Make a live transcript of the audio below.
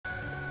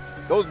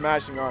those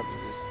mashing arms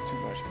are just too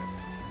much.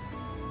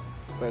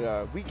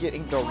 But we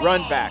getting the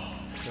run back.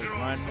 The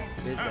run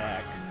is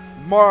back.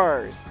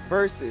 Mars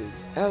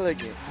versus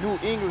Elegant. New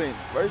England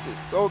versus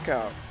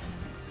SoCal.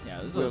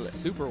 Yeah, this is a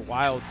super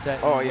wild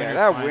set. Oh yeah,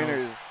 that finals.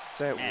 winner's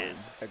set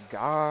was a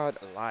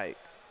godlike.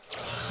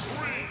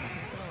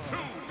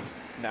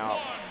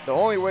 Now, the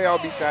only way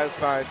I'll be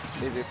satisfied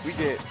is if we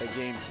get a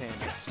game 10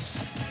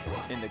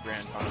 in the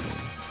grand finals.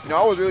 You know,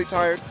 I was really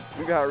tired.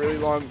 We got a really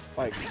long,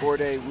 like,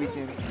 4-day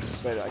weekend,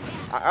 but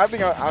I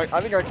think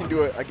I can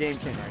do a game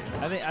 10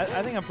 right now.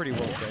 I think I'm pretty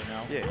woke right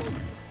now. Yeah.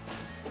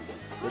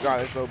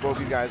 Regardless, though, both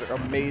these guys are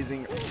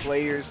amazing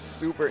players,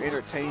 super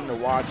entertaining to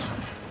watch.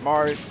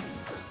 Mars,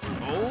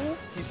 oh,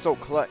 he's so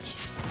clutch.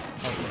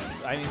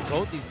 Okay. I mean,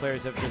 both these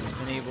players have just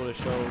been able to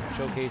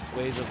showcase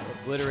ways of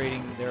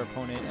obliterating their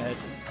opponent at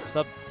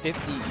sub 50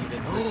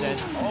 even percent.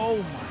 Oh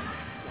my!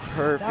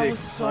 Perfect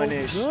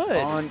punish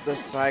on the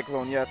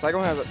Cyclone. Yeah,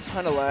 Cyclone has a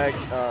ton of lag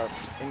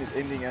in this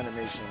ending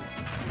animation.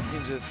 You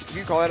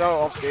can call it out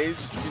off stage.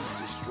 You can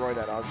just destroy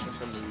that option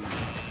from the lead.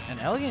 And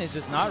Elegant is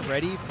just not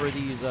ready for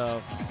these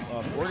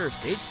border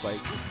stage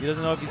spikes. He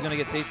doesn't know if he's going to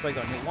get stage spiked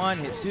on hit 1,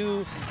 hit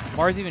 2.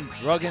 Mars even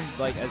drug him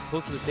like as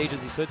close to the stage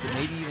as he could to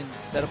maybe even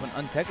set up an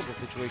untechable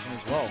situation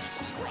as well.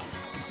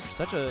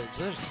 Such a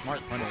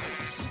smart punish.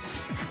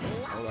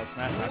 Oh, that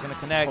smash not going to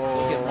connect.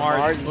 Oh, Look at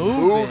Mars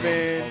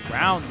moving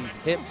around these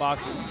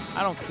hitboxes.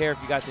 I don't care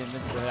if you got the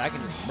invincible hit. I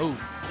can just move.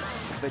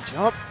 The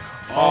jump.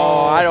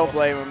 Oh, I don't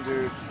blame him,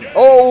 dude.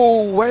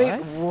 Oh, wait,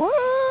 what?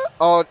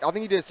 Oh, I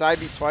think he did side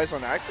B twice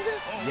on accident?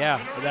 Yeah,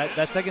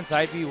 that second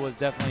side B was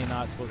definitely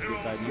not supposed to be a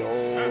side B.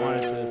 I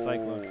wanted to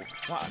Cyclone.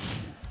 Wow.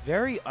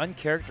 Very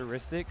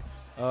uncharacteristic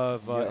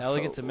of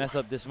Elegant to mess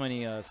up this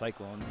many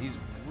Cyclones. He's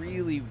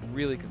really,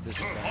 really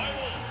consistent.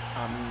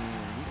 I mean,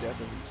 we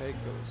definitely take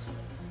those.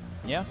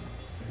 Yeah?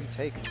 We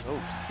take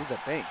those to the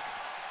bank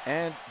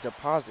and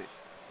deposit.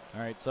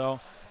 All right, so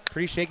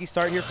pretty shaky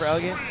start here for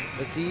Elegant.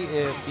 Let's see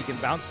if he can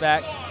bounce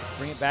back,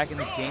 bring it back in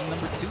this game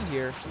number 2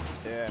 here.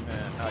 Yeah,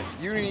 man.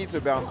 You need to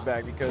bounce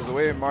back because the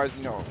way Mars,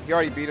 you know, he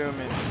already beat him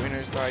in the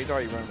winner's side. He's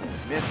already run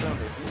momentum.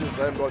 If you just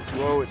let him go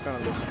 2-0, it's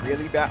going to look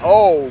really bad.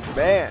 Oh,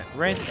 man.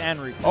 Rinse and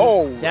repeat.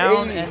 Oh,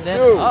 down 82. and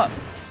then up.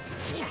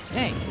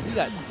 Dang, we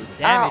got the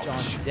damage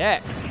on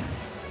deck.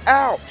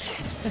 Ouch.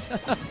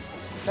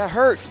 That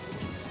hurt.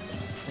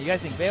 You guys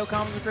think Bayo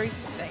combos are crazy?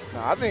 Dang. No,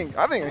 I think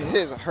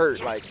his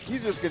hurt. Like,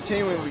 he's just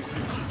continually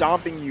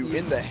stomping you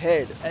in the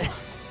head. And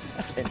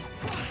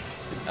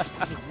it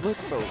just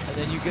looks so. And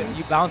then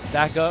you bounce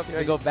back up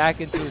to go back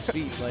into his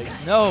feet. Like,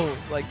 no,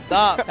 like,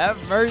 stop, have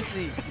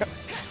mercy.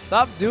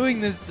 Stop doing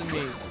this to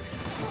me.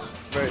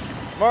 But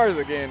Mars,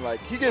 again,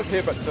 like, he gets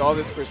hit to all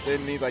this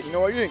percent, and he's like, you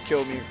know what, you didn't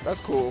kill me. That's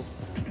cool.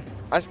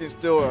 I can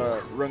still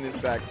run this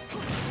back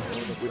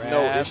with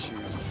no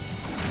issues.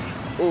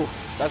 Ooh,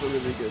 that's a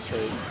really good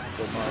trade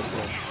for Mars.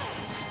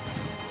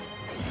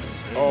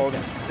 Oh,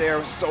 there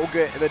was so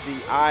good. The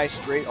DI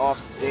straight off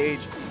stage.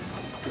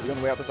 Is he going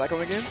to weigh out the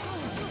Cyclone again?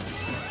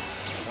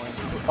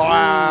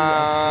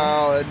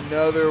 Wow,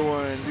 another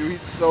one. Dude,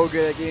 he's so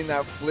good at getting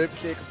that flip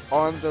kick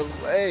on the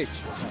ledge.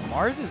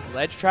 Mars'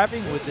 ledge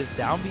trapping with this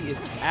down B is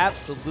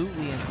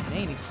absolutely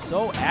insane. He's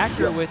so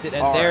accurate with it,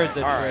 and there's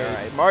the trade. All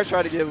right. Mars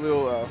tried to get a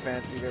little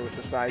fancy there with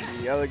the side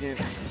B. Elegant.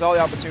 Saw the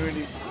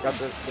opportunity. Got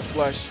the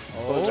flush.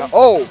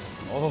 Oh!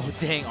 Oh,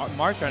 dang.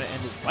 Mars trying to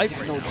end his life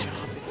right now.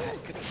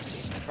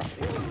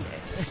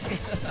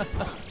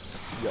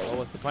 Yo,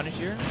 what's the punish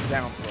here?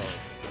 Down throw.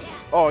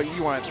 Oh,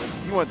 you want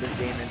this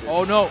game ended.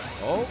 Oh, no.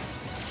 Oh,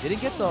 didn't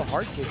get the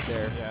hard kick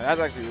there. Yeah, that's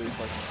actually really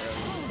fucking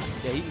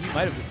crazy. Yeah, he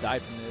might have just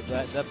died from this.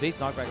 That base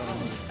knockback on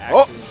him was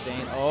actually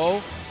insane.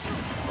 Oh.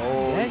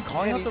 Oh, yeah,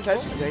 calling out the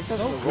catching. roll. Yeah, he's so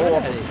the good roll at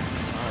almost. it.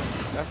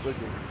 That's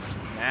looking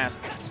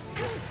nasty.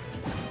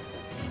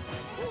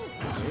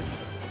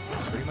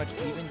 Pretty much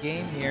even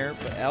game here,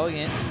 but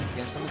Elegant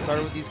getting something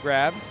started with these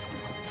grabs.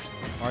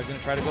 Mars going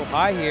to try to go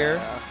high here.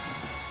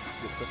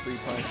 Gets a free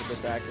punch with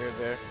the back air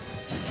there.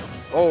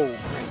 Oh,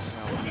 great.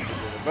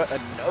 But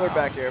another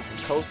back air from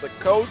coast to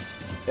coast.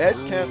 Edge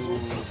cancel.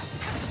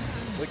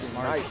 Looking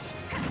nice.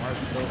 Mars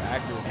is so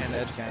accurate. And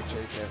edge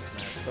cancel. Smash.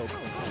 So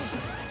cool.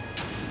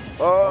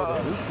 Oh,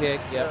 the loose kick.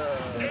 Yep.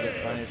 Gonna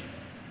get punished.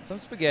 Some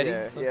spaghetti.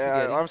 Yeah,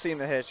 spaghetti. I'm seeing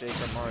the head shake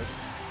from Mars.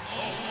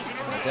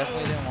 I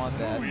definitely didn't want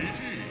that.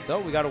 So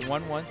we got a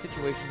 1-1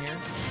 situation here.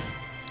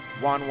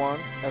 1-1.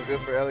 That's good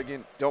for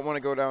Elegant. Don't want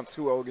to go down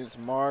 2-0 against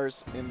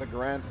Mars in the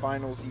grand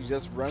finals. He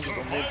just runs with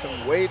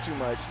momentum way too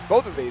much.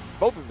 Both of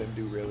them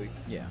do, really.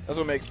 Yeah. That's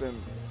what makes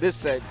them, this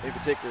set in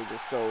particular,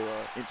 just so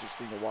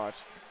interesting to watch.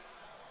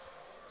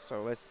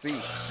 So let's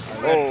see.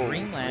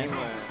 Dreamland.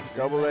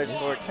 Double-edged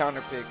sword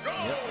counter pick.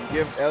 Yep. You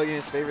give Elegant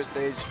his favorite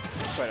stage,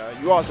 but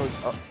you also.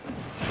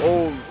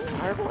 Oh,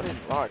 Fireball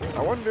didn't block.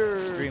 I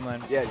wonder.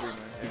 Dreamland. Yeah, Dreamland.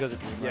 Yeah. Because of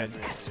Dreamland.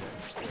 Yeah.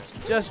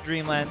 Just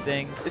Dreamland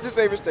things. It's his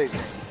favorite stage.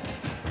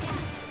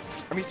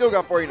 I mean, he still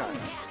got 49.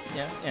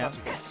 Yeah.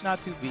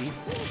 Not too big.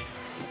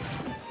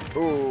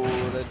 Ooh,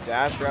 the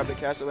dash grab to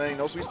catch the lane.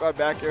 No sweet spot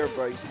back there,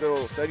 but he's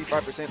still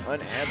 75%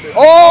 unanswered.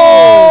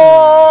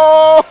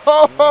 Oh!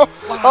 Wow.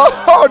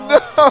 Oh, no!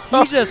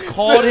 just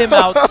called him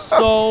out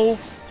so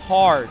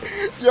hard.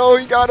 Yo,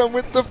 he got him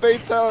with the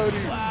fatality.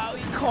 Wow,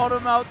 he called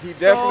him out He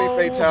definitely so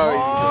fatality.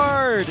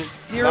 hard.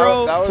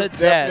 0 that was to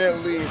death.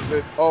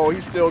 definitely oh,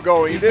 he's still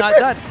going. He's not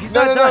done. He's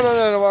not done.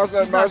 No.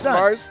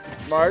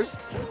 Mars.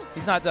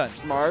 He's not done.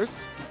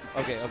 Mars.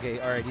 Okay,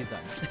 all right, he's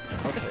done.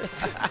 Okay.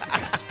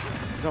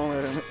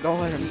 Don't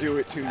let him do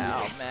it to you.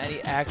 Oh man,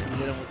 he actually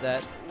hit him with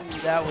that.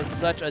 That was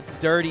such a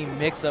dirty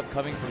mix-up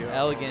coming from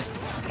Elegant.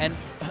 And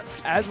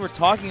as we're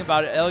talking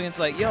about it, Elegant's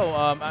like, yo,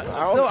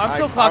 I'm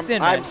still clocked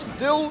in, man. I'm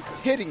still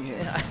hitting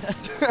him.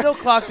 Still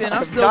clocked in.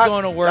 I'm still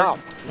going to work.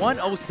 Stopped.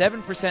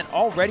 107%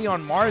 already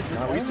on Mars.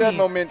 We said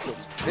momentum.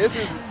 This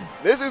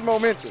is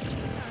momentum.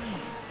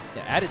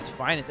 Yeah, at its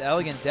finest,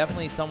 Elegant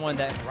definitely someone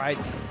that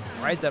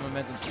rides that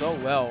momentum so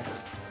well.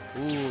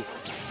 Ooh,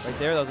 right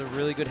there, that was a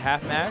really good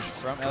half mash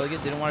from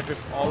Elegant. Didn't want to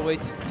drift all the way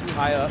too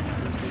high up.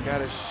 He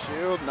got a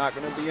shield, not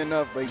going to be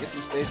enough, but he gets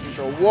some stage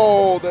control.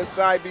 Whoa, the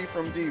side B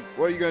from deep.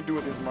 What are you going to do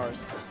with this,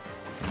 Mars?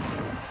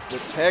 The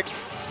tech,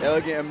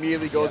 Elegant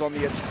immediately goes on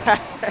the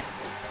attack.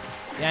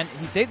 Yeah, and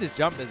he saved his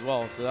jump as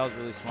well, so that was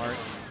really smart.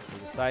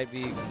 So the side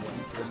B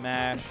into the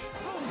mash.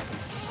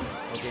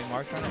 Okay,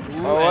 Mars trying to.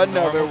 Ooh, oh,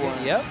 another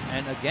one. Yep,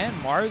 and again,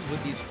 Mars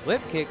with these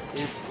flip kicks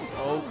is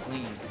so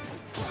clean.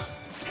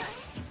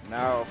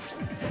 Now,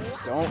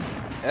 don't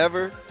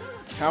ever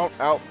count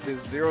out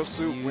this zero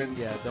suit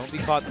yeah, don't be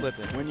caught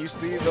slipping. When you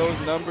see those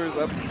numbers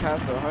up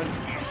past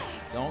 100.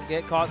 Don't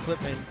get caught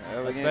slipping,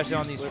 especially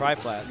on these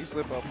tri-flats. You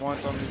slip up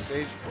once on this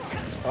stage.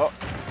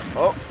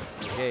 Oh.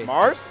 Okay.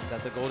 Mars?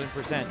 That's a golden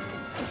percent.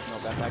 No,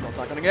 that's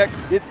not gonna get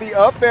the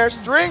up air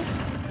string.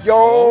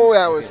 Yo,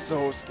 that was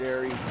so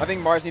scary. I think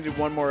Mars needed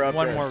one more up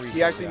air. One more reset,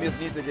 He actually just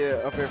needs to get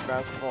an up air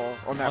fastball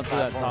on that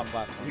platform. That top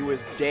platform. He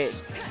was dead.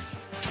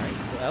 Right,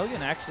 so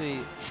Elegant actually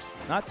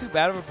not too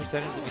bad of a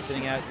percentage to be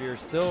sitting at. You're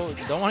still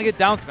don't want to get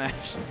down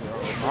smash.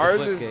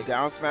 Mars'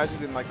 down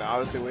smashes in like the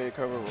opposite way to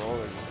cover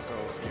roll are just so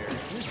scary.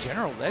 His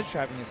general ledge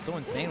trapping is so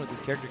insane with this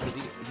character because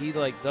he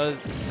like does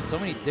so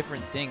many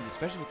different things,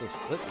 especially with those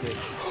flip kicks.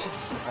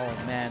 Oh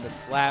man, the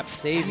slap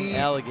saving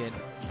Elegant.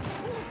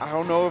 I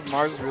don't know if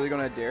Mars is really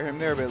gonna dare him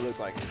there, but it looked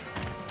like it.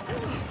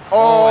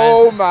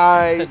 Oh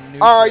my!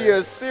 Are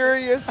you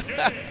serious?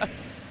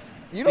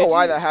 You know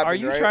why that happened, Are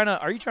you right?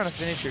 trying to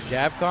finish your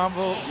jab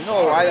combo? You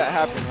know why that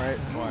happened, right?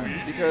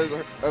 Why? Because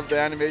of the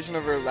animation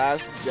of her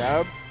last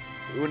jab,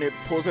 when it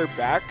pulls her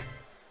back.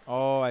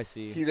 Oh, I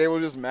see. He's able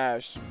to just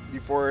mash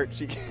before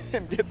she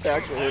can get the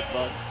actual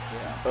hitbox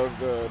of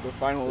the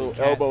final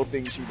little elbow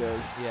thing she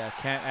does. Yeah,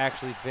 can't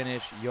actually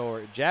finish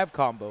your jab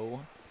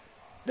combo.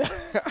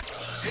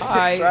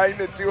 Hi, trying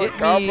to do a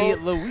combo.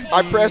 Luigi.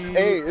 I pressed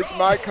A. It's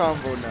my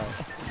combo now.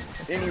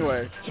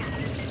 Anyway.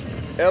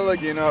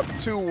 Elegant up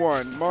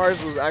 2-1.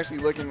 Mars was actually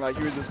looking like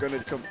he was just going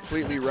to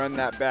completely run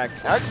that back.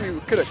 Actually, we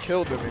could have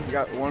killed him if he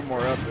got one more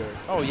up there.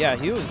 Oh, yeah.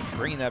 He was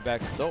bringing that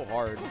back so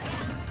hard.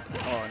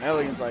 Oh, and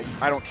Elegant's like,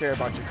 I don't care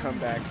about your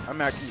comeback. I'm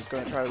actually just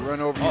going to try to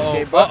run over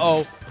you.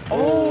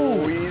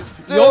 Oh, he's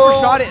still he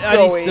overshot it, and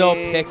he still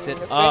picks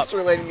it up. Thanks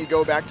for letting me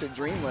go back to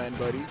Dreamland,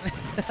 buddy.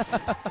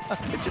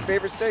 It's your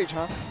favorite stage,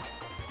 huh?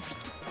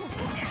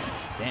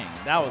 Dang,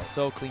 that was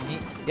so clean.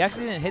 He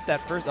actually didn't hit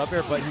that first up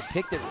air, but he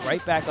picked it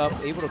right back up,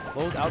 able to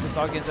close out the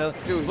stock against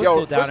Elegant. Dude,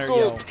 yo,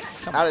 downer,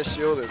 out of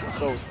shield is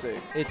so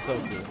sick. It's so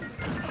good.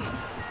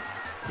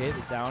 Okay,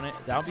 the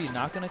down B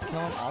not going to kill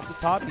him off the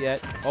top yet.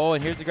 Oh,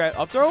 and here's the grab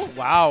up throw.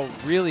 Wow,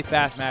 really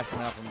fast mash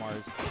coming out from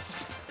Mars.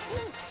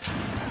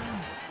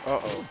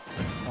 Uh-oh.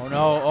 Oh,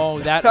 no. Oh,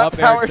 that up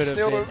air could have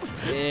been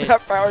it.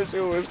 That power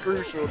shield was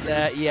crucial.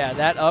 Yeah,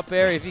 that up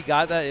air, if he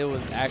got that, it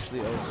was actually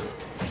over.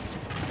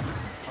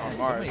 Oh, Mars.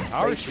 So many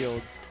power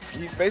shields.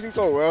 He's spacing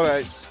so well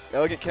that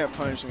Elegant can't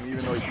punish him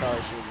even though he's power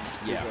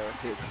shielding his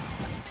hits.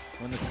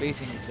 When the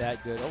spacing is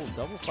that good. Oh,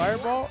 double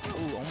fireball.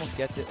 Ooh, almost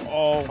gets it.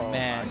 Oh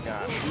man. My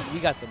God. We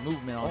got the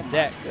movement on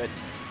deck. Goodness.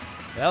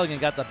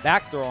 Elegant got the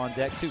back throw on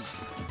deck too.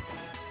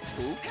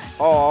 Ooh.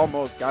 Oh,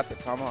 almost got the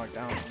tomahawk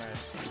down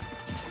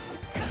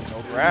smash.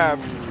 No grab.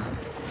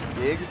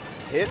 Big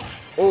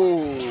hits.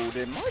 Oh,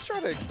 did Mars try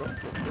to go for it?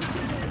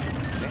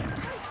 Damn.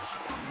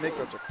 These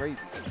mix-ups are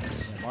crazy.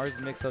 Yeah, Mars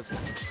mix-ups,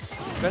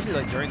 especially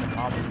like during the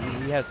combo,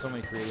 he has so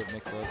many creative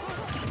mix-ups.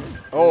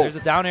 Oh, there's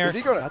a down air. Is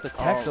he gonna? Got the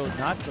tech though,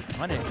 not the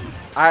punish.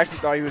 I actually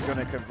thought he was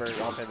gonna convert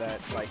off of that,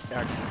 like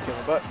actually just kill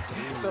him, but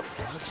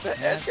the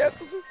edge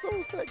cancels are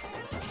so sexy.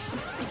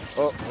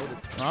 Oh,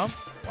 the Trump.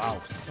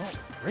 Wow, so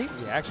great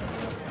reaction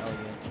from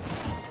Elegant.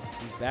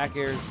 These back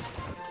airs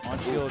on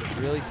shield,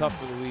 really tough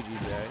for Luigi.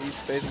 Yeah, he's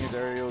spacing his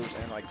aerials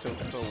and like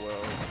tilts so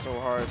well. It's so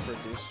hard for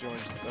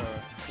disjoints.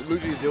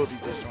 Luigi to deal with these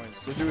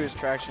disjoints, to do his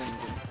traction,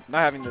 just not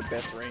having the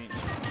best range.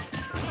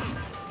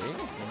 Okay,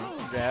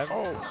 grab.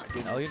 Oh my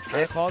goodness. Elegant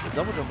trying to call it the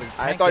double jump.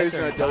 I thought he was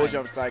gonna double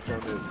jump Psycho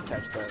to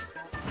catch that.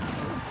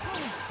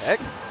 Tech.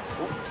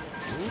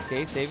 Ooh,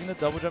 okay, saving the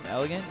double jump.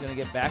 Elegant gonna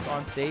get back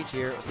on stage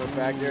here. So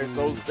back there,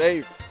 so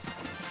safe.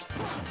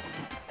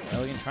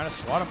 Elegant trying to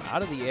swat him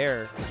out of the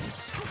air.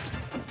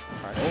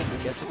 All right, so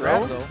gets the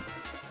grab though.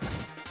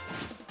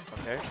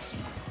 Okay.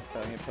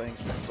 Elegant playing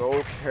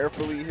so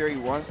carefully here. He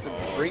wants to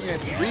bring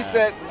it.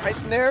 Reset.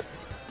 Nice in there.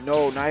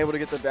 No, not able to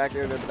get the back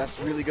air there, but that's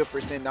really good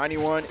percent.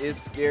 91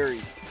 is scary.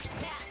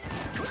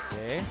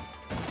 Okay.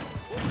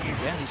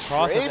 Again, he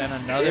crosses and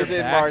another is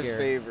in back Mars' air.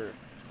 favor.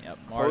 Yep,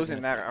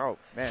 Closing that out.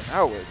 Man,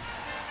 that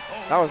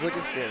was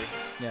looking scary.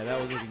 Yeah, that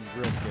was looking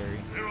real scary.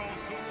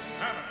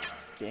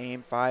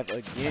 Game 5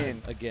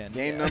 again. Game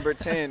yeah. number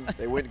 10.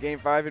 They went game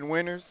 5 in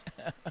winners.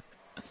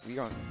 We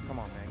gonna come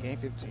on, man. Game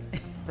 15.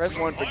 Press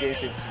 1 for game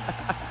 15.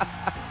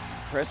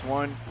 Press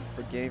 1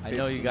 for game 15. I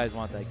know you guys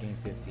want that game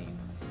 15.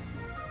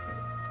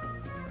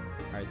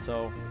 All right,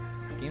 so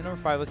game number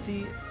 5. Let's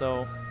see.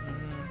 So,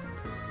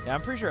 yeah,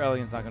 I'm pretty sure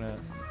Elegant's not gonna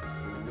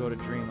go to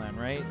Dreamland,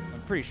 right?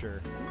 I'm pretty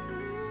sure.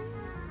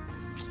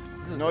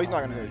 No, he's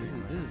not gonna go to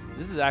Dreamland.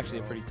 This is actually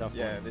a pretty tough one.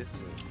 Yeah, this is.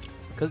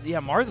 Because, yeah,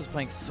 Mars was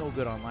playing so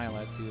good on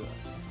Lilac, too.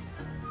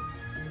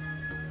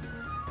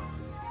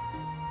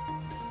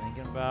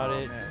 Thinking about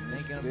it. Man,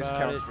 Thinking this about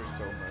counts it. for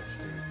so much,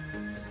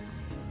 dude.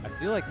 I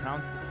feel like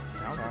Town's the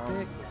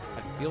pick.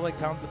 I feel like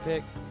Town's the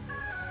pick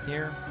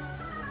here.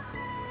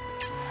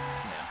 All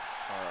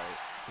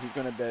right. He's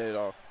going to bet it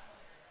all.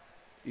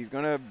 He's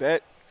going to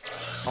bet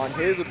on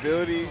his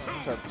ability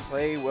to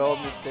play well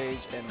on this stage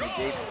and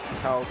negate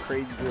how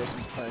crazy Zero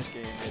Suit's punish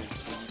game is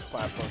in these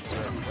platforms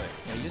where he plays.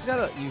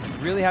 Yeah, you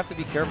really have to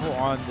be careful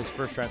on this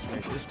first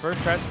transformation. This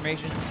first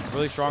transformation is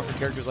really strong for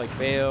characters like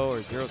Bayo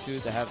or Zero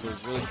Suit that have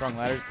those really strong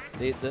ladders.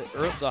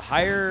 The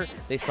higher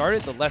they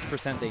started, the less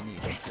percent they need.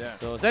 Yeah.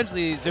 So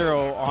essentially,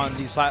 Zero on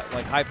these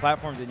high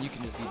platforms, and you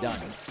can just be done.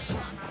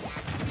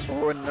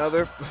 Oh,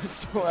 another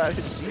footstool out of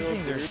These shield,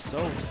 things are dude.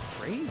 so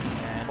crazy,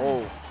 man. Oh,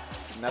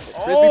 and that's a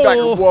crispy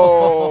backer.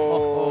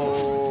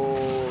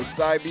 Whoa!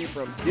 Side B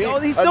from Dick. Oh,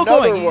 he's still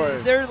Another going.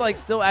 one. They're like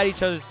still at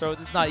each other's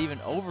throats. It's not even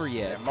over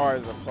yet. And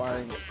Mars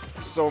applying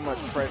so much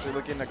pressure,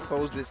 looking to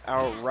close this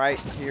out right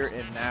here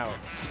and now.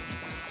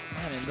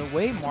 Man, and the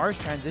way Mars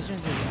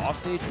transitions his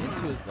offstage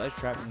into his ledge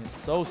trapping is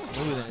so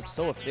smooth and it's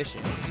so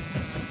efficient.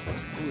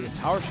 Ooh, the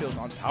power shields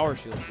on power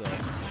shields though.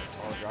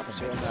 Oh, dropping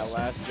shield on that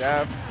last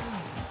jab.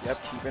 Yep,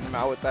 keeping him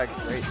out with that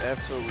great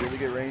F, so really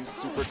good range,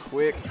 super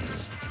quick.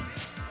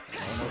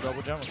 Oh, no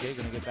double jump. Okay,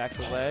 gonna get back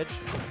to ledge.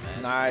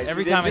 And Nice.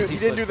 Every time I see he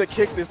didn't do the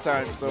kick this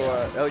time, so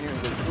Elegant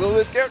was a little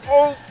bit scared.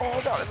 Oh,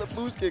 falls out in the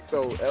boost kick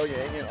though.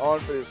 Elegant hanging on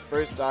for his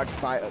first stock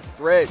by a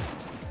thread.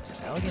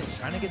 Elegant's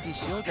trying to get these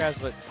shield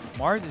grabs, but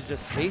Mars is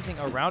just spacing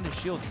around his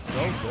shield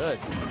so good.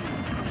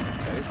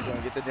 Okay, he's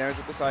gonna get the damage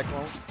with the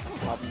Cyclone.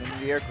 Popping into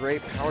the air,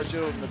 great power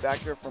shield in the back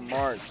here from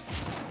Mars.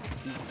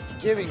 He's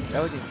giving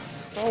Elegant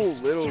so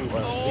little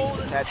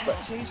things to catch, but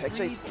tech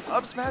chase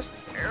up smash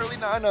barely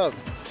not enough.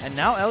 And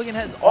now Elegant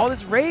has all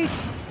this rage.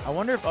 I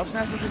wonder if up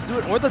smash will just do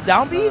it or the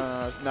down B.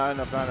 It's not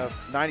enough, not enough.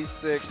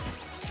 96.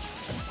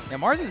 Yeah,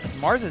 Mars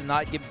has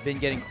not been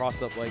getting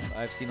crossed up like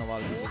I've seen a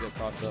lot of people get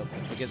crossed up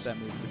against that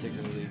move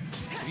particularly.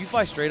 If you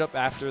fly straight up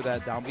after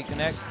that down B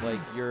connects, like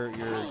you're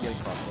getting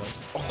crossed up.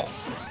 Oh,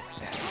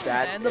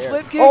 that and the air.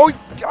 flip kick. Oh,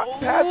 he got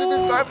past it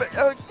this time,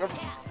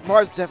 but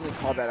Mars definitely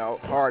called that out.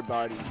 Hard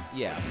body.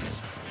 Yeah.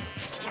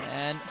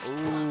 And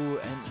ooh,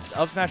 and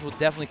up smash will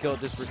definitely kill at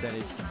this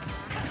percentage.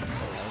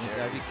 You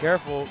gotta be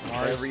careful,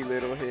 Mars. Every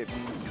little hit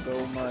means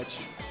so much.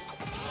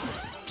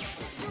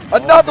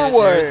 Another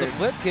one! There's the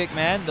flip kick,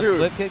 man. The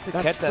flip kick to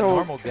catch that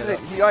normal get up.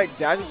 He like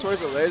dashes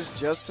towards the ledge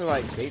just to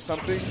like bait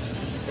something,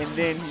 and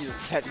then he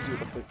just catches you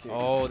with the flip kick.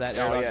 Oh, that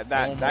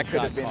that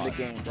could have been the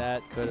game.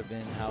 That could have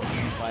been how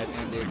Game 5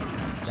 ended.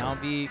 Down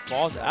B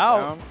falls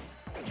out. Down.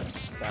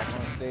 Back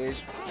on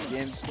stage.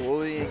 Again,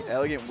 bullying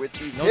Elegant with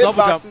these No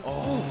double jump. hitboxes.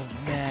 Oh,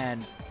 man.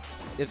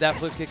 If that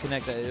flip kick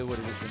connected, it would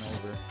have just been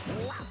over.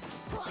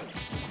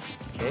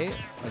 Okay,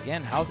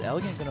 again, how's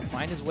Elegant going to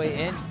find his way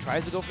in? Just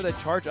tries to go for that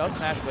charge up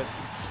smash, but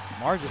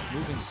Mars just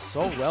moving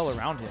so well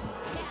around him.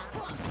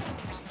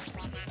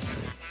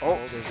 Oh,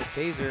 there's a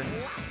taser.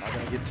 Not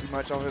going to get too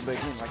much off it, but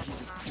again, like he's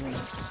just doing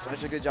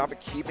such a good job of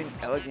keeping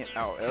Elegant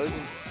out.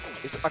 Elegant,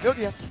 I feel like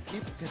he has to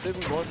keep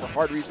consistently going for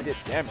hard reads to get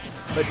damage,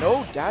 but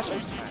no dash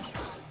up smash.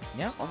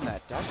 Yeah. On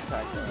that dash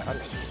attack.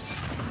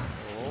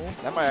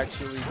 That might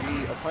actually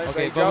be a punch.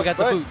 Okay, but we got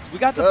the boots. We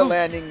got the boots. boots.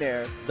 Landing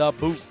there. The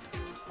boot.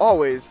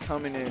 Always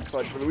coming in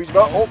clutch for Luigi.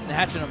 But,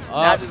 snatching him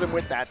snatches him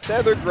with that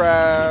tether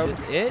grab.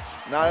 Just it.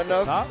 Not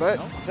enough, Top? but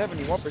No.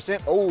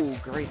 71%. Oh,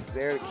 great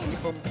there to keep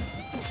him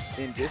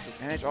in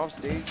disadvantage off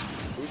stage.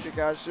 Luigi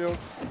got a shield.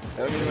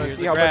 Let's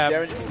see how much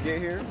damage you can get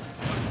here.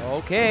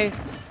 Okay.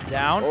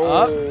 Down,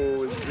 up.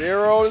 Oh,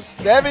 0 to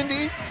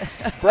 70.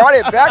 Brought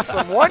it back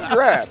from one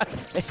grab.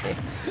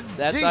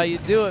 That's how you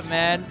do it,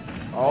 man.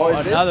 Oh,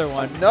 is another this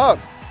one.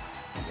 Enough?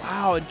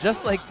 Wow, and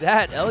just like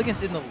that,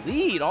 Elegant's in the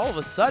lead all of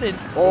a sudden.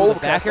 Oh, the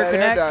back air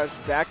connects.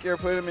 Back air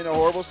put him in a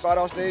horrible spot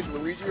off stage.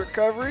 Luigi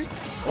recovery.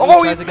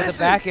 Oh, he misses.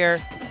 The back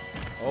air.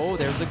 Oh,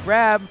 there's the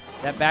grab.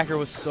 That back air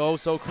was so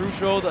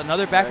crucial.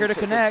 Another back air to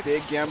connect.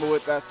 Big gamble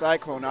with that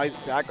Cyclone. Now he's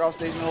back off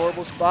stage in a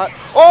horrible spot.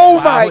 Oh,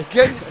 wow. My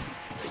goodness.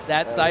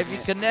 That side be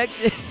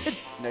connected.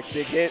 Next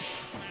big hit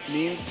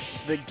means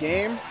the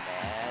game.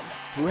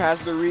 Who has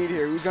the read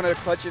here? Who's going to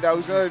clutch it out?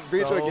 Who's going to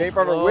bring it to a game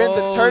farm or win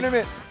the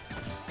tournament?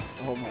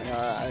 Oh my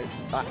god.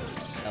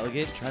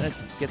 Elegant trying to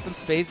get some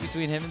space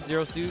between him and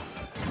Zero Suit.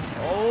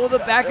 Oh, the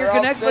back air They're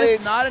connects, but it's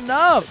offstage. not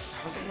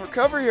enough. How's he gonna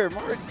recover here?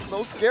 Mars is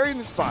so scary in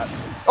this spot.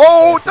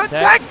 Oh, the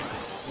tech!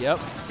 Yep,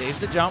 saves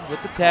the jump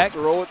with the tech. To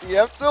roll with the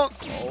F tilt.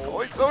 Oh,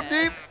 he's so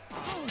deep.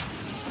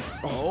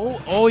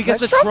 Oh, he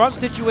gets the Nice Trump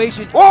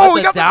situation. Oh, but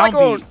he got the down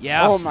cyclone. B.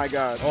 Yeah. Oh my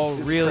god. Oh,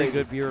 This is really crazy.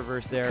 good B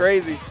reverse there.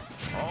 Crazy.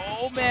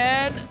 Oh,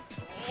 man.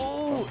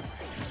 Oh.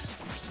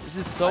 This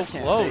is so I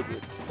can't close. take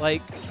it.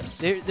 Like,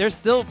 they're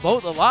still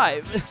both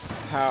alive.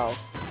 How?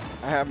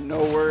 I have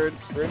no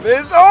words for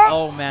this. Oh!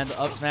 Oh, man, the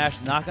up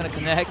smash not going to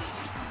connect.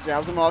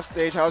 Jabs him off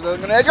stage. How's that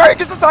gonna edge? All right,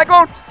 gets the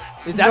cyclone.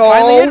 Is that no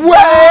finally it? way!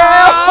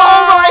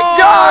 Oh my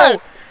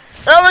god!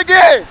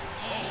 Elegant!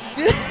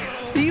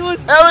 He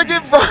was.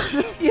 Elegant, bro.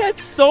 He had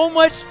so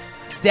much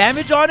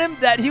damage on him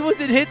that he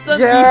was in hit stun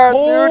Yeah, the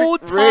whole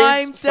dude.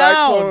 time Rage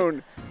down.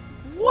 Cyclone.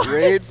 What?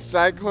 Rage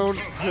Cyclone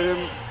put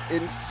him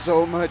in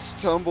so much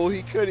tumble.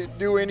 He couldn't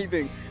do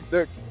anything.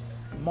 The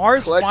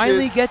Mars clutches.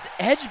 finally gets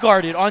edge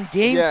guarded on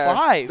game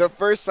 5. The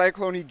first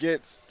Cyclone he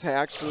gets to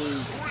actually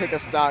take a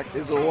stock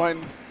is the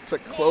one to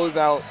close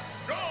out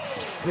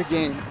the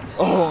game.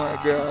 Oh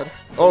my god.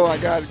 Oh my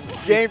god.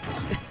 Game.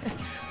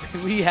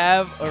 We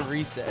have a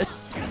reset.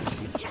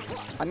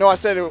 I know I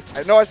said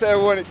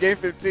it won at game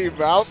 15,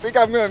 but I don't think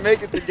I'm gonna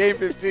make it to game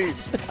 15. I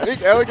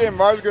think Elegant and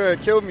Mars are gonna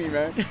kill me,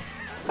 man.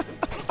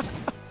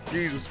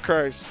 Jesus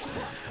Christ.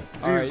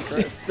 Jesus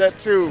Christ. Set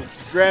 2,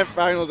 grand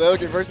finals,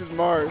 Elegant versus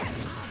Mars.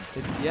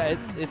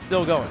 It's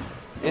still going.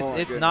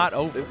 It's not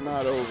over. It's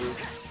not over.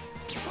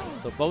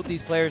 So both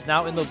these players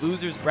now in the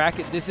losers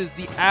bracket. This is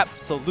the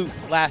absolute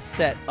last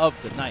set of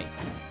the night.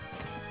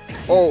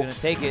 Oh, gonna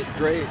take it.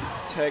 Great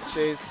tech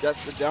chase.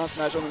 Gets the down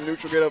smash on the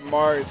neutral get up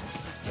Mars.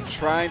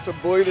 Trying to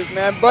bully this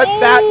man, but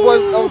that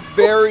was a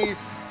very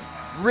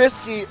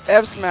risky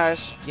F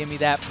smash. Give me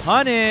that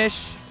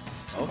punish.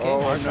 Okay,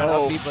 Mars trying to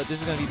upbeat, but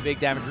this is gonna be big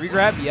damage.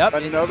 Regrab. Yep.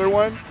 Another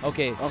one.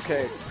 Okay.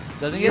 Okay.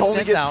 Doesn't He get only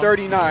sent gets down.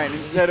 39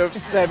 instead of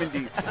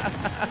 70.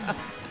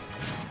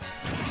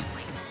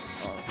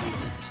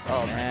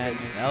 Oh man,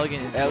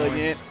 Elegant is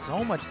doing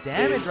so much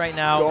damage is right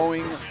now.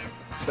 Going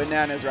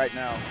bananas right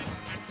now.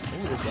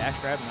 Ooh, the dash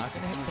grab not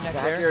gonna hit connect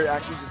Back there. air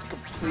actually just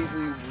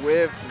completely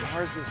whiffed.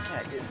 Mars just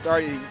can't get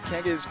started. He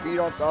can't get his feet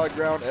on solid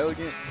ground.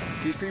 Elegant,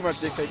 he's pretty much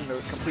dictating the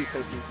complete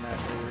pace of this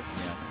match right here.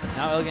 Yeah.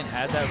 Now Elegant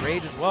has that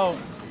rage as well.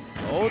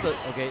 Oh,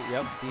 okay,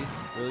 yep, see,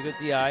 really good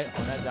DI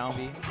on that down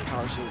B.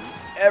 Power shield,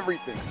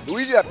 everything.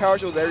 Luigi that power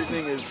shields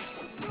everything is.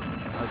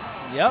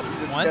 Yep,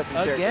 he's a once disgusting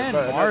again,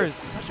 character, Mars,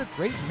 such a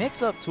great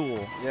mix-up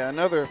tool. Yeah,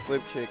 another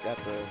flip kick at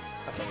the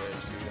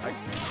ledge.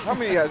 How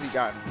many has he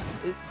gotten?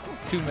 It's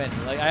too many.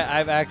 Like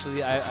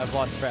I've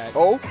lost track.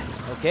 Oh,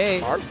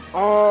 okay. Mars.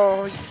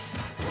 Oh,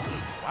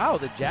 wow,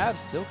 the jab's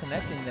still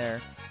connecting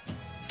there.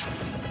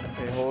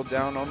 okay, hold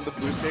down on the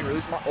boost kick,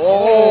 release my.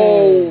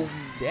 Oh,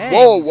 dang.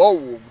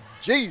 Whoa,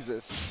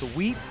 Jesus.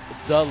 Sweep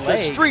the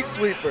leg. The street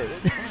sweeper.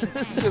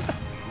 just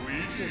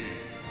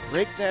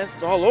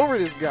breakdances all over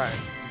this guy.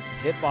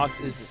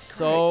 Hitbox is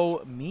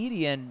so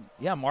meaty, and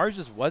yeah, Mars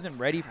just wasn't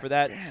ready for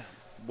that.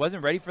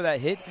 Wasn't ready for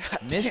that hit.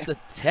 Missed the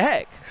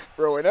tech.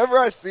 Bro, whenever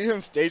I see him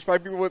stage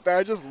fight people with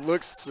that, it just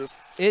looks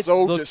it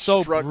so looks so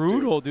destructive.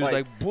 brutal, dude. It's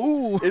like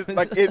boo. It's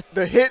like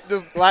the hit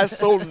just lasts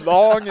so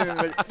long and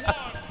like,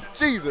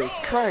 Jesus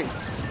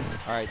Christ.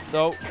 All right,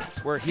 so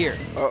we're here.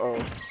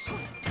 Uh-oh.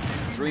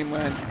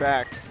 Dreamland's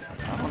back.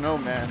 I don't know,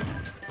 man.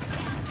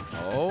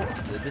 Oh,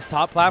 this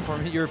top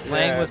platform, you're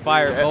playing with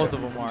fire. Dude, both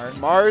of them are.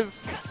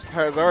 Mars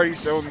has already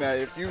shown that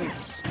if you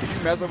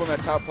mess up on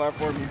that top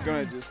platform, he's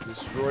gonna just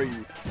destroy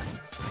you.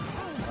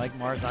 Like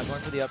Mars, not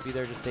going for the up B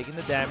there, just taking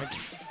the damage.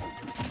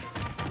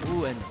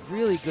 Ooh, and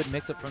really good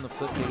mix-up from the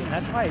flip kick, and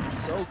that's why it's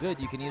so good.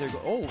 You can either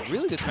go, oh,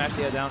 really good smash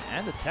DI down,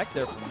 and the tech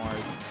there from Mars.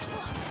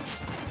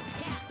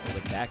 Oh,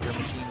 the back air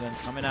machine gun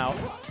coming out.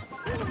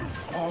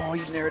 Oh,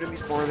 he nared him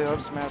before the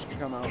up smash could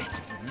come out.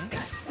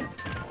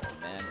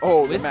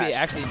 Oh, the Wispy mash.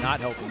 actually not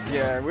helping.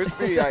 Yeah,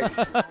 Wispy,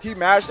 he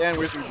mashed and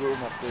Wispy blew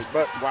him off stage.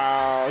 But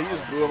wow, he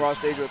just blew him off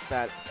stage with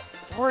that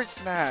forward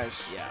smash.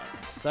 Yeah,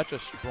 such a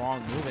strong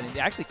move, and it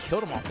actually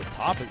killed him off the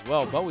top as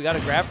well. But we got a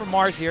grab from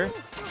Mars here.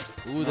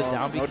 Ooh, the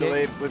down B no kick.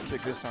 delayed flip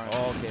kick this time.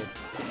 Oh,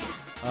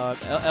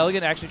 okay.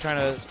 Elegant actually trying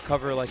to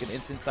cover like an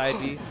instant side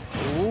B.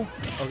 Ooh,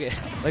 okay.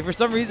 Like for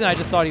some reason, I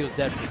just thought he was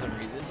dead for some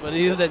reason, but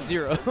he was at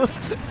 0.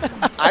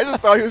 I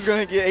just thought he was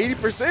gonna get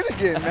 80%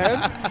 again,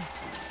 man.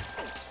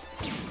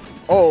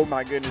 Oh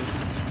my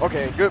goodness.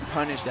 Okay, good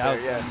punish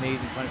That there, was an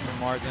amazing punish from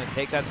Mars. Gonna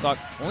take that stock.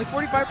 Only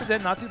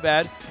 45%, not too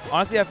bad.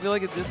 Honestly, I feel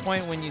like at this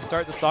point when you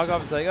start the stock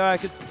off, it's like, oh,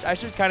 I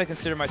should kind of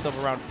consider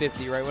myself around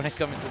 50, right, when I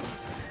come into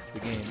the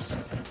game.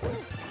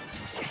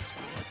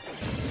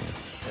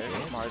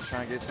 Okay, Mars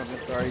trying to get something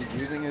started. He's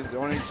using his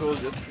zoning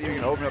tools just to see if he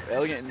can open up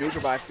Elegant and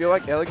neutral, but I feel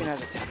like Elegant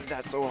has attacked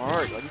that so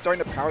hard. Like he's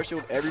starting to power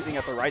shield everything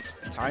at the right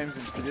times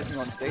and positioning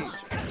on stage.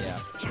 Yeah.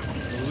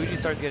 When Luigi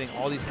starts getting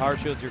all these power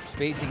shields, your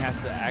spacing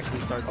has to actually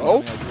start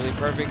becoming like really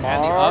perfect. Mars?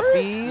 And the up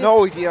B.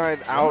 No, he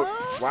DI'd out.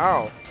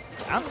 Wow.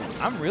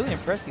 I'm really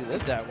impressed he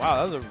lived that.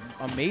 Wow, that was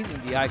an amazing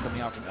DI coming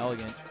out from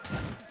Elegant.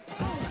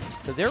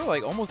 Because they were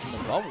like almost in the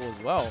bubble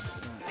as well.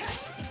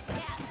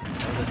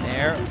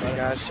 There.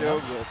 Got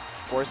shield,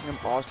 forcing him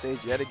off stage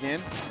yet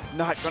again.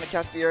 Not going to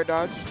catch the air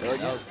dodge. That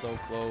was so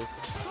close.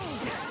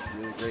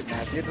 Really great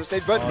match. Get to the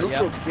stage, but Oh,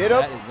 neutral, yeah. get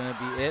up. That is going to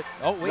be it.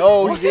 Oh, wait.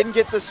 No, what? he didn't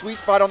get the sweet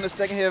spot on the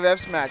second hit of F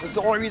smash. That's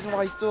the only reason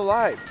why he's still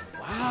alive.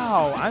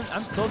 Wow,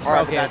 I'm so surprised.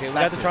 Right, okay, we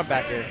got the Trump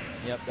back here.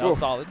 Yep, that was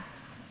solid.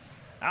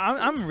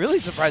 I'm really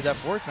surprised that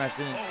forward smash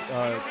didn't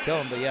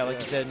kill him. But yeah, like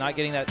you said, not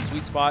getting that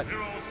sweet spot,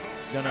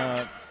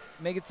 gonna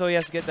make it so he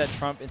has to get that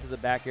Trump into the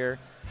back air.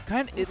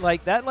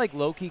 Like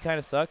low key kind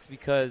of sucks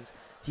because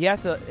he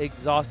had to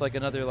exhaust like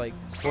another like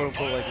quote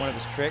unquote like one of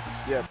his tricks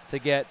to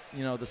get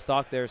the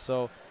stock there.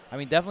 So I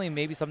mean, definitely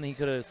maybe something he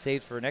could have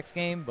saved for next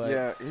game. But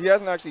yeah, he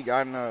hasn't actually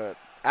gotten a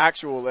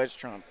actual ledge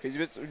trump because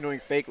he's been doing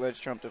fake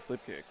ledge trump to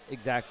flip kick.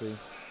 Exactly.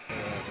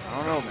 I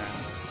don't know, man.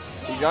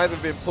 These guys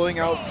have been pulling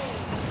out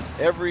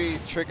every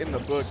trick in the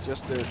book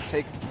just to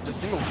take just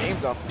single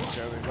games off of each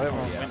other. Let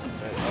alone win the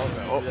set.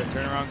 Oh, the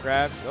turnaround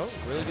grab. Oh,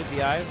 really good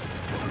DI.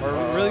 Or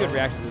really good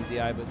reaction to the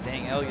DI, but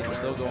dang, Elegant is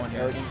still going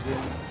here. Elegant's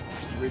getting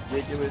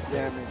ridiculous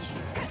damage.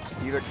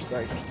 Either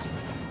like,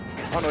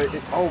 I don't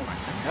know. Oh,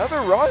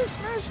 another raw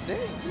smash.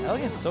 Dang, dude.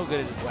 Elegant's so good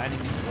at just landing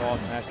these raw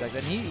smash attacks,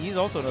 and he's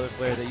also another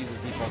player that uses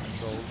default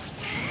controls.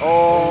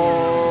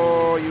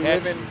 Oh,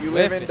 you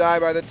live and die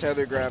by the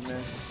tether grab,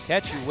 man.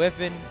 Catch you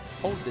whiffing.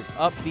 Hold this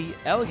up B.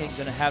 Elegant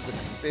gonna have the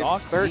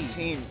stock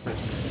 13%.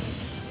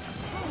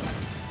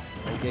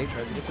 Okay,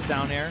 tries to get the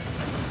down air.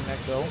 That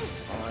go.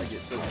 Oh, I get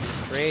so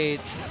These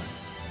trades.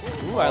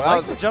 Ooh, I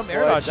like the jump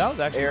air dodge. That was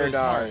actually really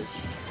smart.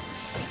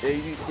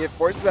 It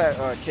forces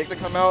that kick to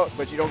come out,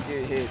 but you don't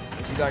get hit.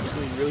 And she's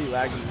actually really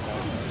laggy.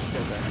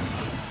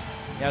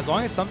 Yeah, as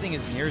long as something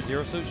is near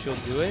zero suit, she'll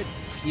do it,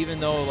 even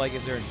though like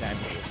if they're in time.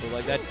 So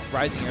like that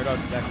rising air dodge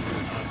is actually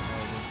really smart.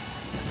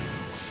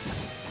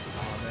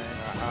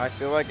 I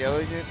feel like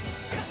Elegant,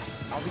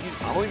 I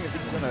don't even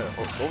think he's gonna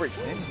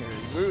overextend here.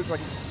 He looks like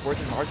he's just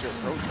forcing Mars to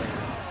approach right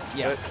now.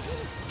 Yeah.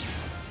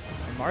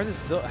 And Mars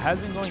has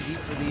been going deep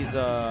for these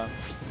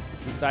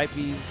side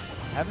Bs.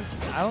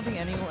 I don't think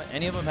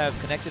any of them have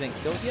connected and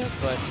killed yet,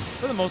 but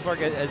for the most part,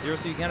 as zero,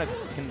 so you kind of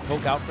can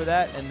poke out for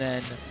that and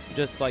then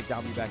just like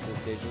down me back to the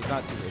stage. So it's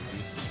not too risky.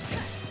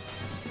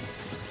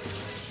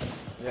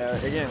 Yeah,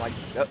 again, like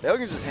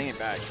Elegant's just hanging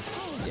back.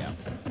 Yeah.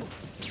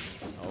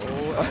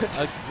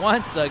 Oh,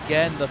 once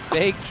again, the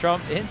fake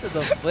trump into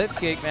the flip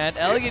kick, man.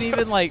 Elegant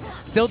even like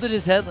tilted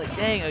his head like,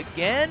 dang,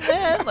 again,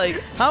 man? Like,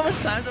 how much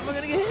times am I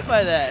going to get hit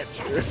by that?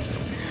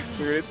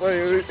 Dude,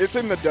 it's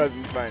in the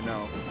dozens by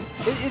now.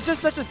 It's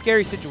just such a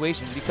scary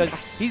situation because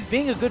he's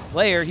being a good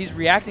player. He's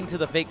reacting to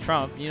the fake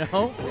trump, you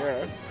know?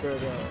 Yeah, but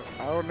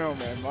I don't know,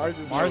 man. Mars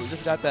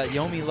just got that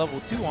Yomi level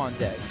 2 on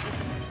deck.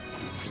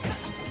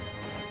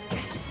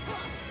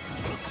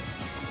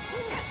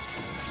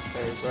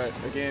 Okay, but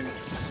again,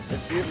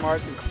 let's see if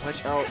Mars can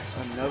clutch out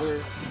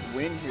another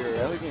win here.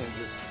 Elegant is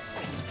just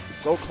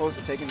so close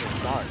to taking the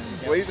stock.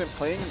 The way he's been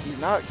playing, he's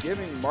not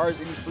giving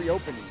Mars any free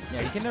openings. Yeah,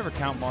 you can never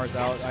count Mars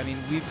out. I mean,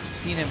 we've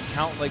seen him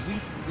count, like,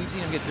 we've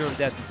seen him get 0 to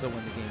death and still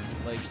win the game.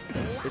 Like,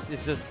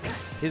 it's just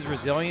his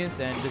resilience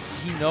and just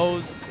he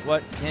knows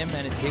what him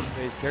and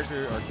his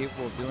character are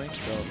capable of doing.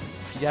 So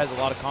he has a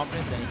lot of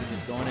confidence and he can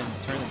just go in and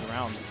turn this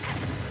around.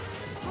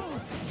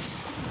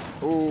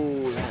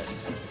 Ooh, that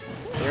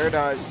air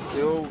dodge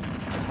still not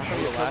going to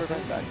be a last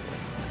back.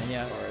 And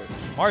yeah,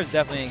 Mars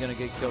definitely ain't going to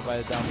get killed by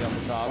the down B off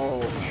the top.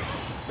 Oh,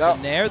 the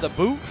nair, the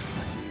boot.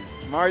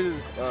 Jeez. Mars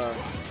is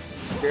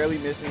barely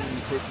missing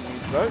these hits he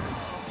needs, but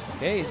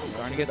okay, he's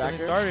starting to get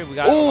something started. We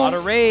got a lot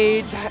of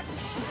rage. That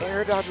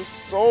air dodge was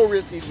so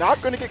risky.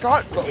 Not going to get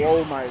caught, but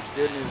oh my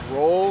goodness.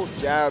 Roll,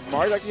 jab.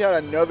 Mars actually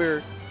had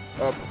another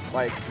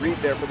like read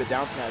there for the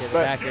down smash. But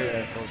back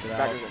air close it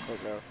out.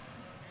 Close it out.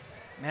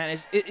 Man,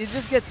 it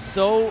just gets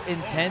so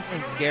intense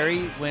and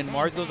scary when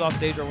Mars goes off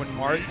stage or when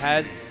Mars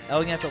has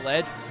Elegant at the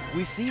ledge.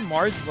 We see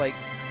Mars like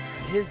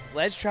his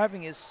ledge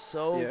trapping is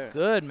so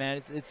good,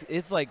 man.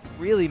 It's like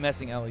really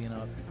messing Elegant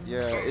up.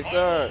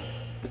 Yeah,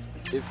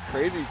 it's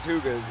crazy too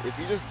because if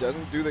he just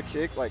doesn't do the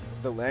kick, like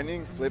the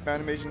landing flip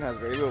animation has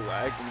very little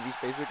lag. When you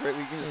space it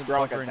correctly, you can just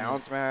throw like a down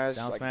smash,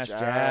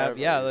 jab.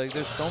 Yeah, like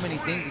there's so many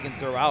things you can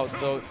throw out.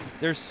 So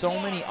there's so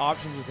many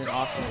options within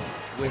options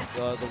with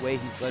the way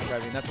he's ledge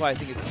trapping. That's why I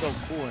think it's so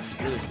cool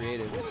and really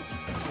creative.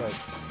 But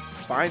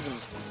finds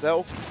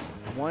himself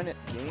one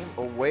game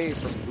away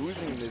from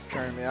losing this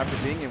tournament after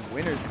being in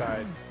winner's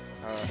side.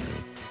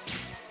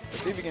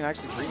 Let's see if we can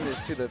actually bring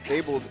this to the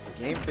fabled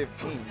game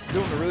 15.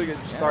 Doing a really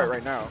good start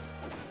right now.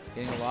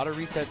 Getting a lot of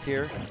resets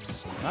here.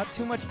 Not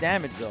too much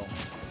damage though.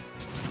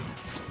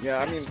 Yeah,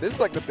 I mean, this is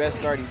like the best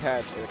start he's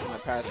had in the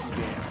past few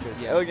games.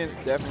 Because Elegant's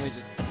definitely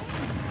just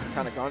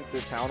kind of gone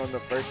to town on the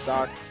first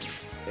stock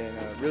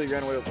and really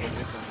ran away with the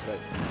momentum. But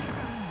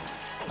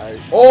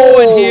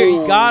and here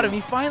he got him.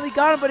 He finally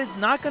got him, but it's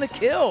not going to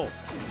kill.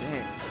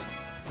 Dang.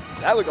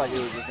 That looked like it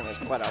was just going to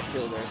flat out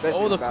kill there.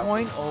 Oh, the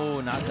coin. Oh,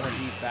 not going to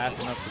be fast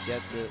enough to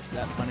get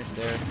that punish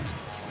there.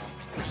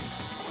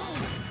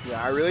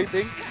 Yeah, I really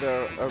think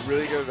a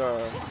really good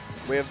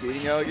way of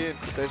beating Elegant,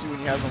 especially when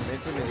you have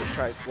momentum, is just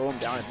try to slow him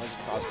down as much as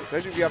possible,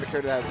 especially if you have a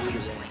character that has really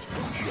good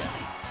range. Yeah.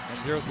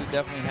 And Zero Suit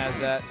definitely has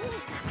that.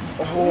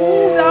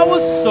 Oh, ooh, that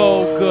was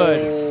so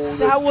good.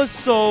 That was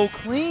so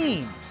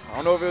clean. I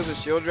don't know if it was a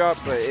shield drop,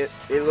 but it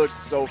looked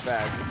so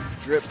fast.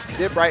 It's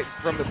dip right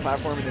from the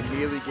platform and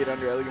immediately get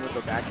under Elegant with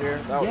the back air.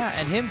 Yeah,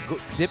 and him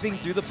dipping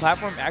through the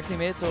platform actually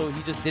made it so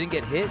he just didn't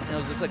get hit, and it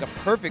was just like a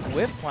perfect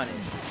whiff punish.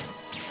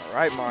 All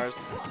right, Mars.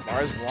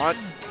 Mars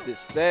wants this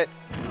set.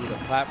 Ooh, the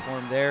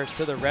platform there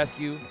to the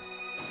rescue.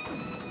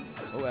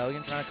 Oh,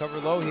 Elegant trying to cover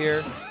low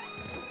here.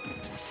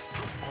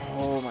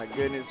 Oh my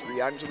goodness,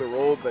 reacting to the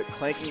roll, but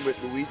clanking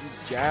with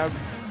Luigi's jab.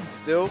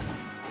 Still,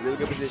 really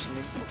good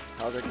positioning.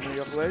 Bowser coming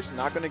off the ledge.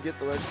 Not going to get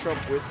the ledge trump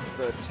with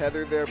the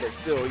tether there, but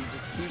still, he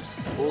just keeps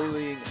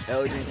bullying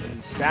Elegant. And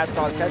these fast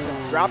calls, catching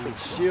him dropping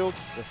shields.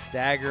 The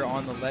stagger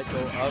on the let go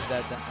of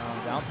that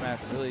down smash.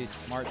 Really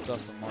smart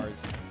stuff from Mars.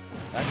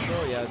 Back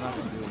throw, yeah,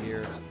 nothing to do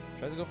here.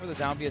 Tries to go for the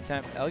down B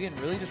attempt. Elegant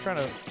really just trying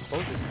to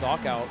close his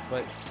stock out,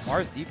 but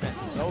Mars' defense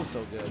so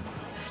good.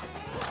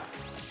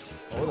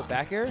 Oh, the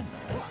back air?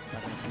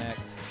 Not going to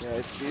connect. Yeah,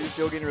 he's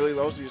still getting really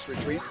low, so he just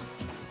retreats.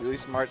 Really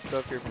smart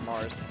stuff here from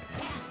Mars.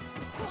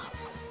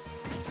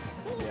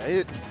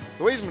 Yeah,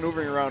 the way he's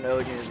maneuvering around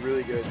Elegant is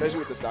really good, especially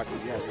with the stock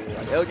that you have here.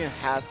 Like, Elegant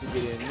has to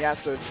get in. He has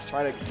to just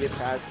try to get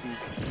past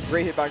these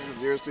great hitboxes of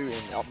Zero Suit,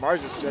 and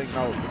Mars is shutting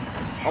out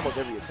almost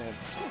every attempt.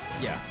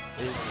 Yeah,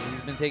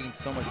 he's been taking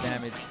so much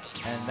damage,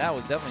 and that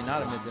was definitely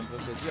not a misinput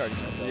because you already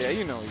know. Yeah,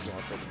 you know he's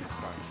going for the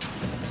spot.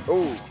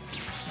 Oh,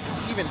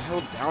 he even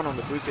held down on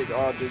the blue stage.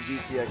 Oh, the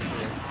GTX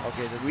here.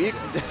 Okay, the weak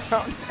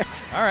down.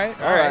 All right.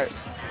 Okay.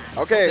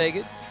 I'll take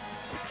it.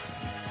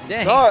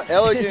 Dang. Saw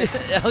Elegant.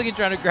 Elegant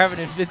trying to grab an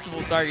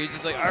invincible target. He's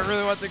just like, I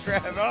really want to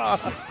grab it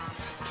off.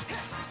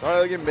 Saw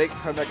Elegant make a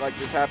comeback like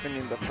this happened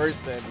in the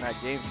first set in that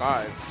game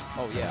 5.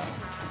 Oh, yeah.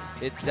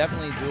 It's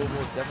definitely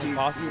doable. It's definitely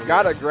possible. You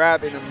got to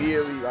grab and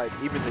immediately, like,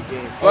 even the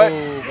game. But,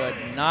 but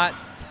not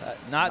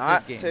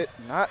this game.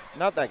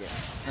 Not that game.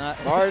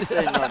 Mars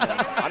saying no.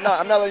 I'm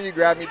not letting you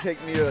grab me,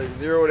 take me to like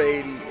 0 to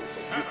 80.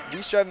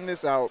 We shutting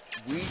this out.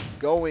 We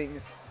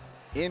going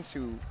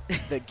into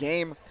the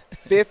game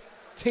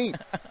 15.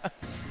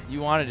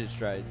 You wanted his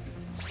strides.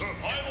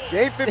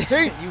 Game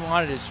 15. You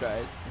wanted his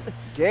strides.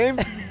 Game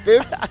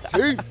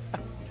 15.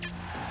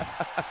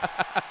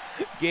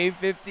 Game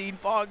 15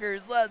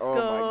 Poggers. Let's go.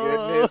 Oh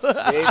my goodness.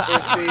 Game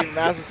 15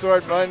 Master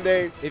Sword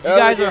Monday. If you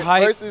guys are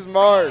hyped versus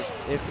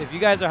Mars. If you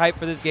guys are hyped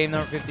for this game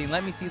number 15,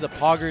 let me see the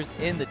Poggers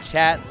in the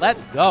chat.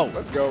 Let's go.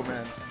 Let's go,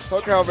 man.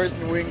 SoCal versus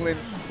New England.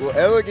 Will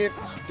Elegant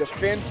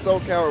defend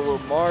SoCal, or will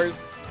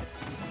Mars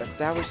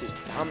establish his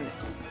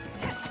dominance?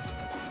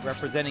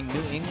 Representing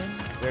New England,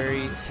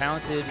 very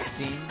talented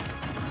team.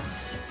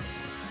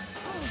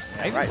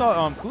 I even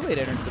saw Kool-Aid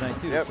enter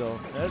tonight too, so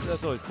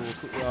that's always cool.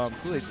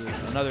 Kool-Aid's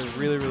another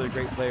really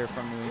great player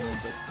from New England.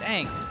 But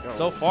dang,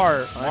 so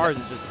far Mars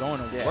is just going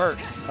to work.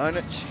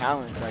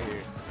 Unchallenged right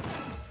here.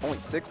 Only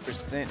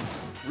 6%.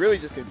 Really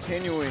just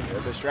continuing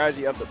the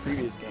strategy of the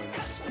previous game.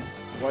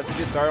 Once he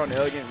gets started on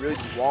Elegant, really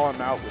just wall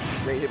him out with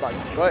great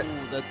hitboxes. But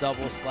the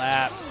double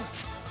slaps.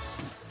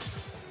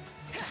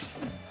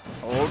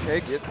 Okay,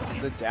 gets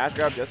the dash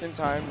grab just in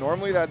time.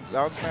 Normally that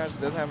down smash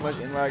doesn't have much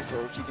in lag,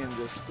 so she can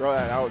just throw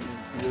that out and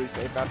be really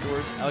safe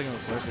afterwards. Elegant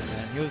was perfect,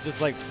 man. He was just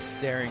like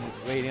staring,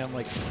 just waiting. I'm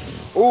like,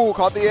 ooh,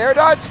 caught the air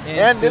dodge,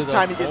 and this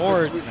time he gets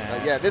the sweet,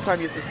 this time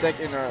he gets the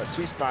second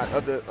sweet spot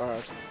of the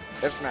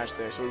F smash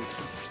there. So he's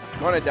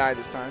gonna die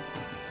this time.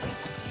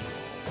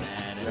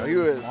 Man, he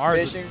was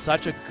Mars is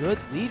such a good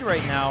lead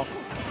right now.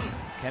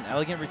 Can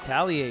Elegant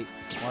retaliate?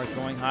 Mars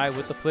going high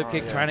with the flip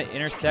kick, trying to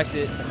intersect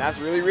it. And that's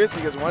really risky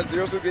because once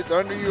Zero Suit gets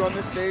under you on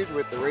this stage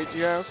with the rage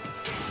you have,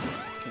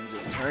 you can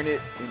just turn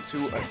it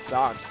into a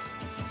stock.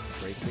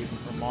 Great spacing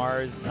from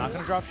Mars. Not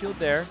going to drop shield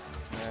there.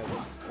 Yeah,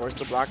 just forced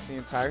to block the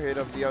entire hit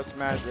of the up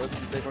smash. Zero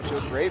Suit safe on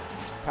shield. Great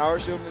power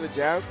shield into the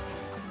jab.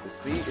 Let's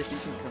see if he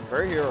can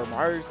convert here, or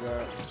Mars.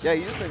 Yeah,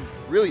 he's just been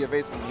really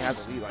evasive when he has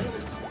a lead like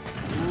this.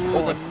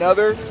 Ooh,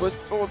 another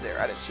footstool there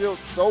out of shield.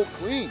 So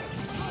clean.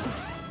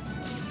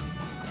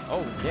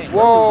 Oh, dang.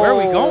 Where are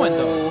we going,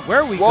 though? Where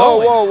are we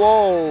going?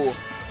 Whoa.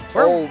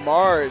 Oh,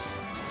 Mars.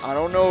 I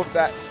don't know if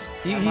that...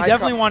 He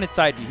definitely wanted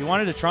side B. He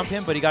wanted to trump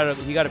him, but he got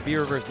a B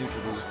reverse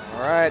neutral move.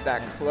 All right,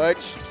 that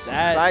clutch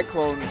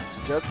Cyclone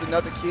just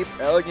enough to keep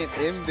Elegant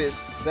in this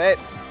set.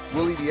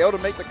 Will he be able to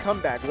make the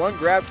comeback? One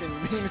grab can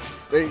mean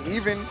an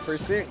even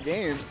 %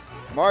 game.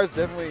 Mars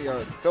definitely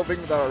fell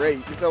victim to that already.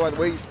 You can tell by the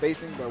way he's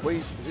spacing, by the way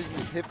he's positioning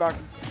his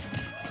hitboxes.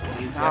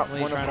 He's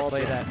definitely trying to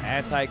play that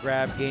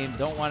anti-grab game. You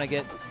don't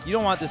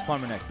want this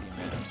plumber next to you,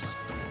 man.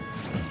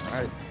 All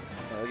right,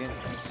 Elegant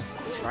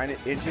trying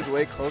to inch his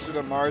way closer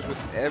to Mars with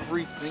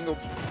every single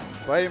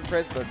button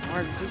press, but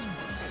Mars is just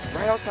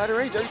right outside of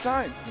range every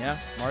time. Yeah,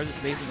 Mars'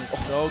 spacing is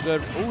so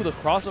good. Ooh, the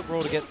cross-up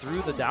roll to get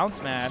through the down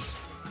smash.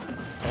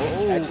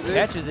 Oh,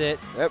 catches it.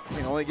 Yep,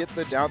 can only get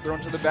the down throw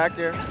into the back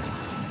air.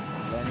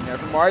 Landing there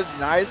from Mars,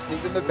 nice.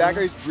 Sneaks in the back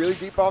air. He's really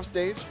deep off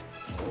stage.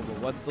 Oh, but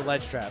what's the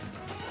ledge trap?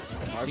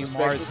 Mars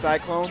respects the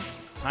Cyclone.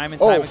 time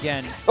and time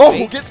again. Oh,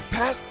 who gets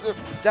past the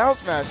down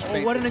smash?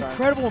 Oh, what an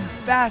incredible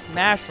fast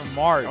mash from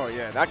Mars. Oh,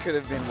 yeah, that could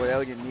have been what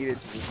Elegant needed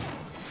to just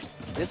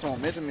get some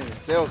momentum in his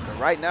sails. But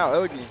right now,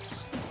 Elegant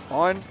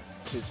on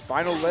his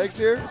final legs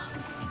here.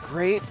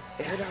 Great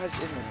air dodge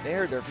in the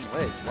air there from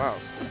the legs. Wow.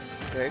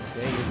 Okay.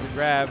 Okay, here's the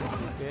grab.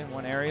 Okay,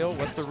 one aerial.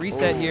 What's the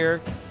reset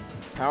here?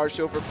 Power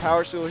shield for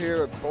power shield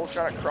here. Both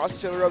trying to cross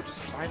each other up. Just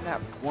find that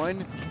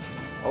one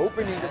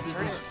opening to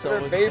turn it to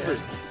their favor.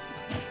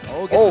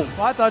 Oh, gets the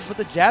spot dodge, but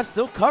the jabs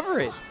still cover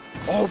it.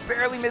 Oh,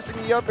 barely missing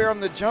the up air on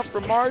the jump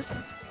from Mars.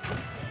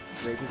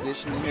 Great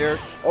positioning here.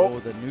 Oh,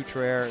 the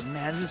neutral air.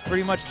 Man, this is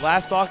pretty much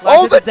last stock.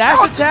 Oh, the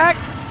dash attack.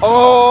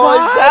 Oh,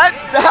 is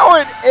that how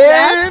it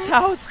ends? That's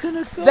how it's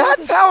going to go.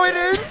 That's how it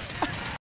ends?